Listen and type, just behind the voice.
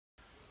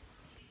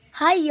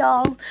Hi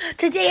y'all,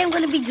 today I'm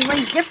going to be doing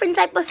different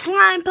type of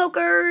slime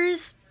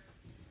pokers.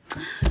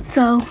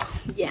 So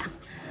yeah,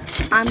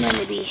 I'm going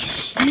to be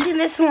using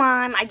this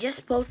slime. I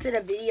just posted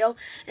a video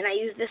and I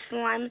used this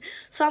slime,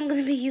 so I'm going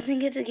to be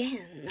using it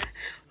again.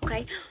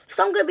 Okay,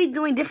 so I'm going to be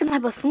doing different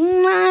type of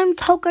slime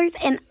pokers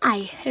and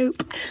I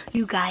hope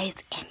you guys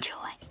enjoy.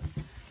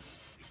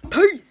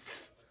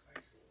 Peace!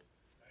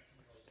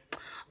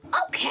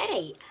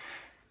 Okay,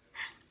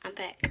 I'm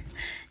back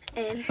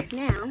and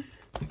now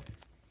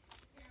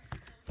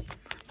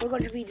we're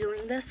going to be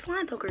doing the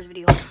slime pokers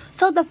video.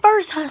 So the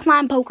first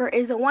slime poker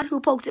is the one who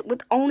pokes it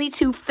with only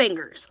 2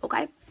 fingers,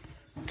 okay?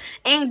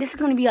 And this is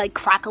going to be like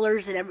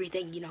cracklers and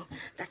everything, you know,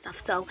 that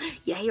stuff. So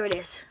yeah, here it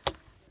is.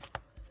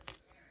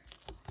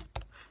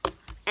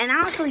 And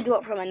I'll actually do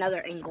it from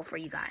another angle for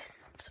you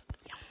guys. So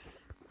yeah,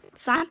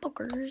 slime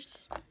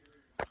pokers.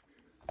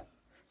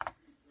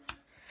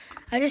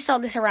 I just saw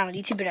this around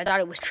YouTube and I thought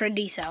it was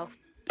trendy, so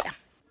yeah.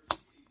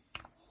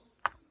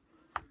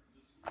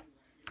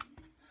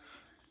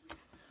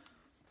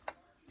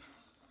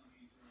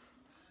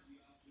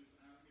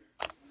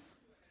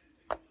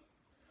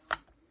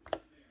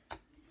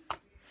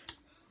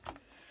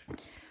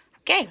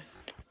 Okay,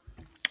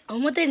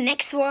 on with the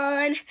next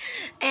one.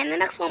 And the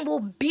next one will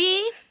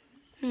be,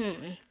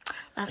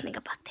 let's think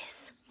about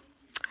this.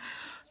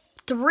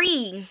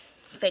 3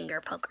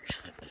 finger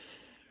pokers.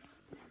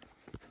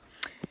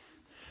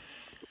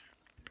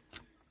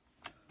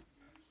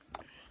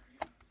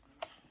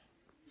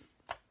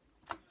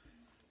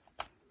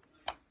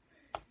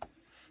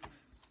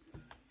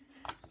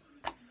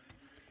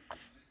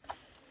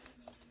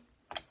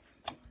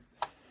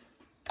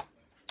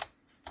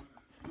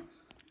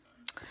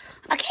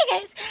 Okay,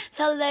 guys,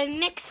 so the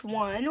next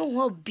one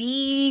will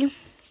be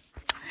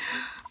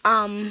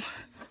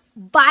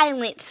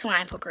violent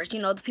slime pokers. You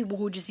know, the people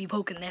who just be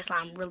poking their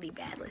slime really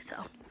badly,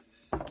 so.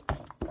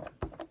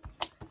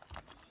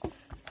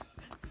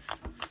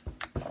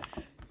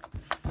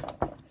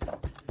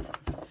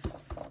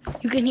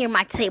 You can hear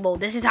my table.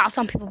 This is how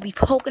some people be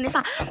poking their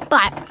slime.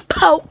 But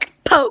poke.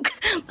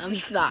 Let me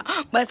stop.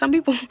 But some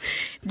people,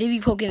 they be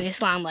poking their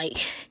slime like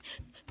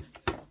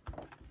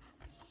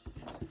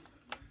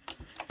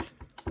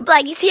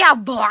you see how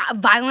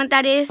violent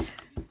that is?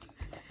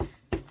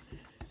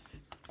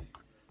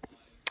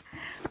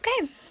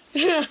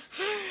 Okay.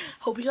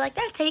 Hope you like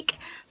that. Take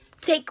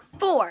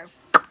 4.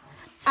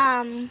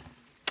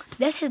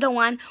 This is the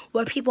one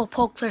where people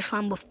poke their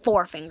slime with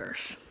 4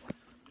 fingers.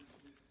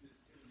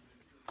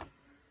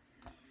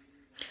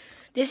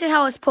 This is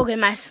how it's poking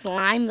my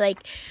slime,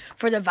 like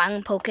for the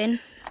violent poking.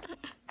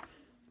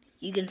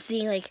 You can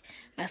see like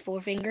my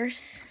 4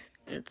 fingers.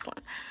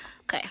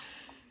 Okay.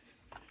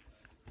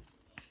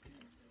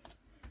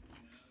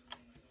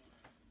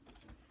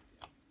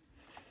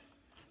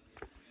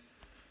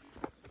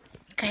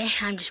 Okay,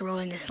 I'm just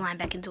rolling this slime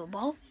back into a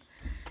ball.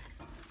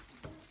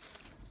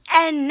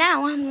 And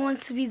now I'm going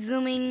to be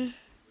zooming.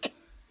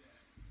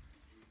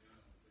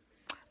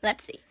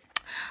 Let's see.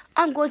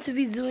 I'm going to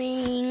be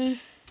doing,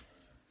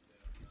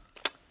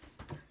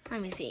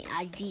 let me see,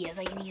 ideas.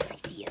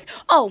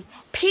 Oh,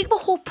 people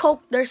who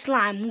poke their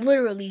slime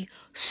literally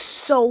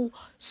so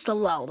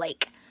slow.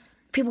 Like,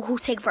 people who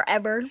take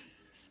forever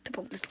to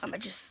poke the slime are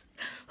just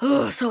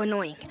so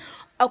annoying.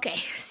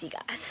 Okay, see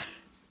guys.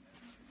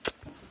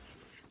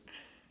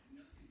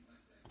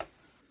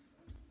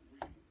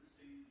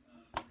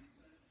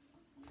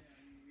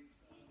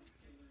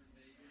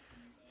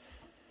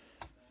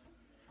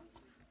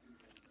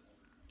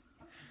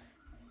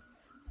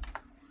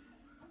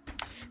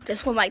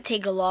 This one might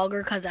take a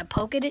longer because I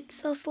poked it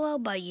so slow,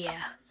 but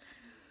yeah,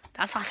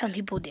 that's how some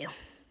people do.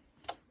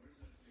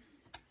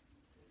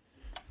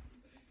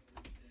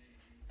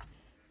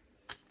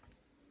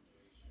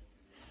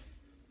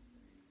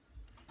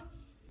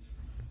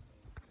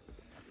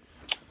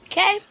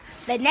 Okay,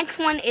 the next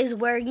one is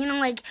where, you know,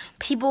 like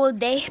people,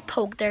 they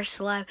poke their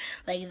slime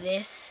like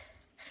this.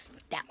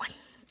 That one.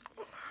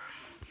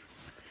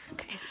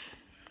 Okay.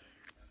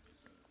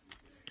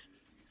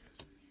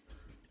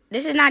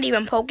 This is not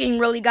even poking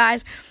really,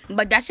 guys,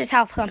 but that's just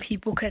how some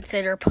people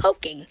consider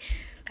poking.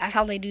 That's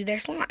how they do their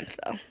slime,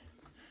 so.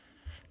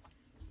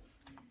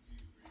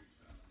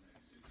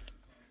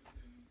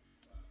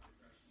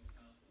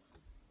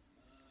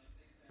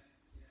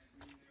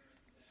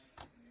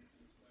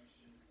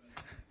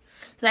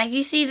 Like,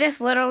 you see this,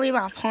 literally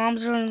my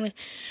palms are like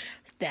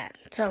that.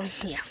 So,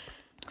 yeah.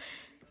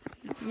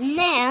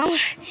 Now,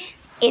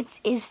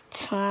 it is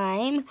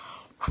time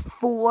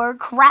for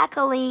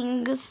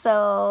crackling.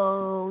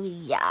 So,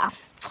 yeah.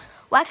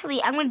 Well,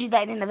 actually, I'm going to do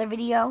that in another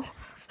video.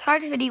 Sorry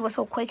this video was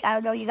so quick. I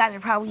know you guys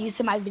are probably used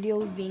to my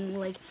videos being,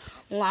 like,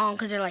 long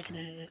because they're, like,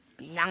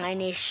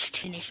 9-ish,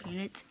 10-ish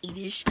minutes,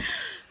 8-ish.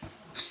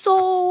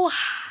 So,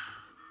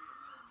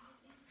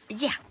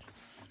 yeah.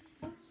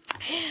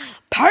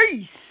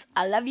 Peace.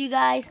 I love you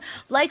guys.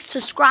 Like,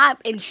 subscribe,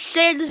 and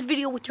share this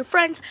video with your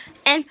friends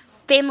and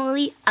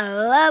family. I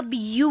love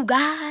you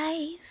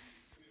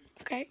guys.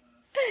 Okay?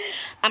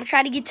 I'm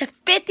trying to get to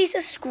 50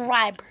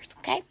 subscribers,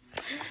 okay?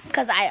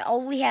 Because I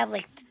only have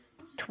like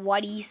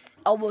 20,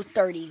 almost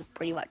 30,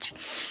 pretty much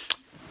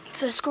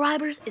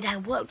subscribers, and I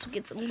want to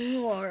get some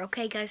more.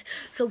 Okay, guys.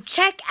 So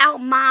check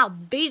out my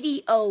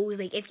videos.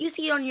 Like if you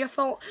see it on your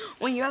phone,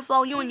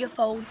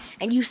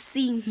 and you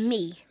see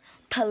me,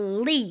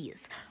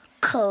 please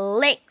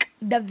click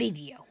the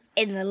video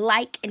and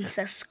like and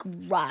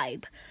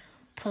subscribe.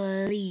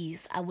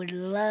 Please, I would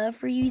love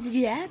for you to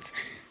do that.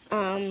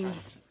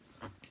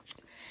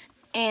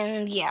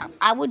 And yeah,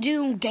 I would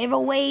do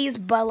giveaways,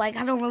 but like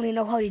I don't really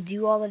know how to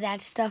do all of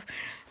that stuff.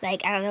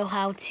 Like I don't know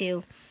how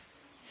to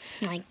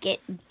like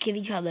give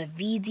each other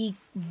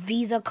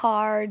Visa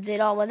cards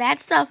and all of that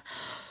stuff.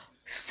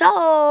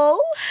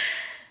 So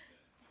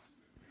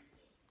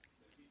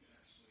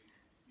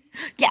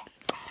yeah,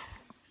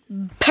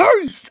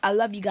 peace. I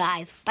love you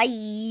guys.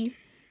 Bye.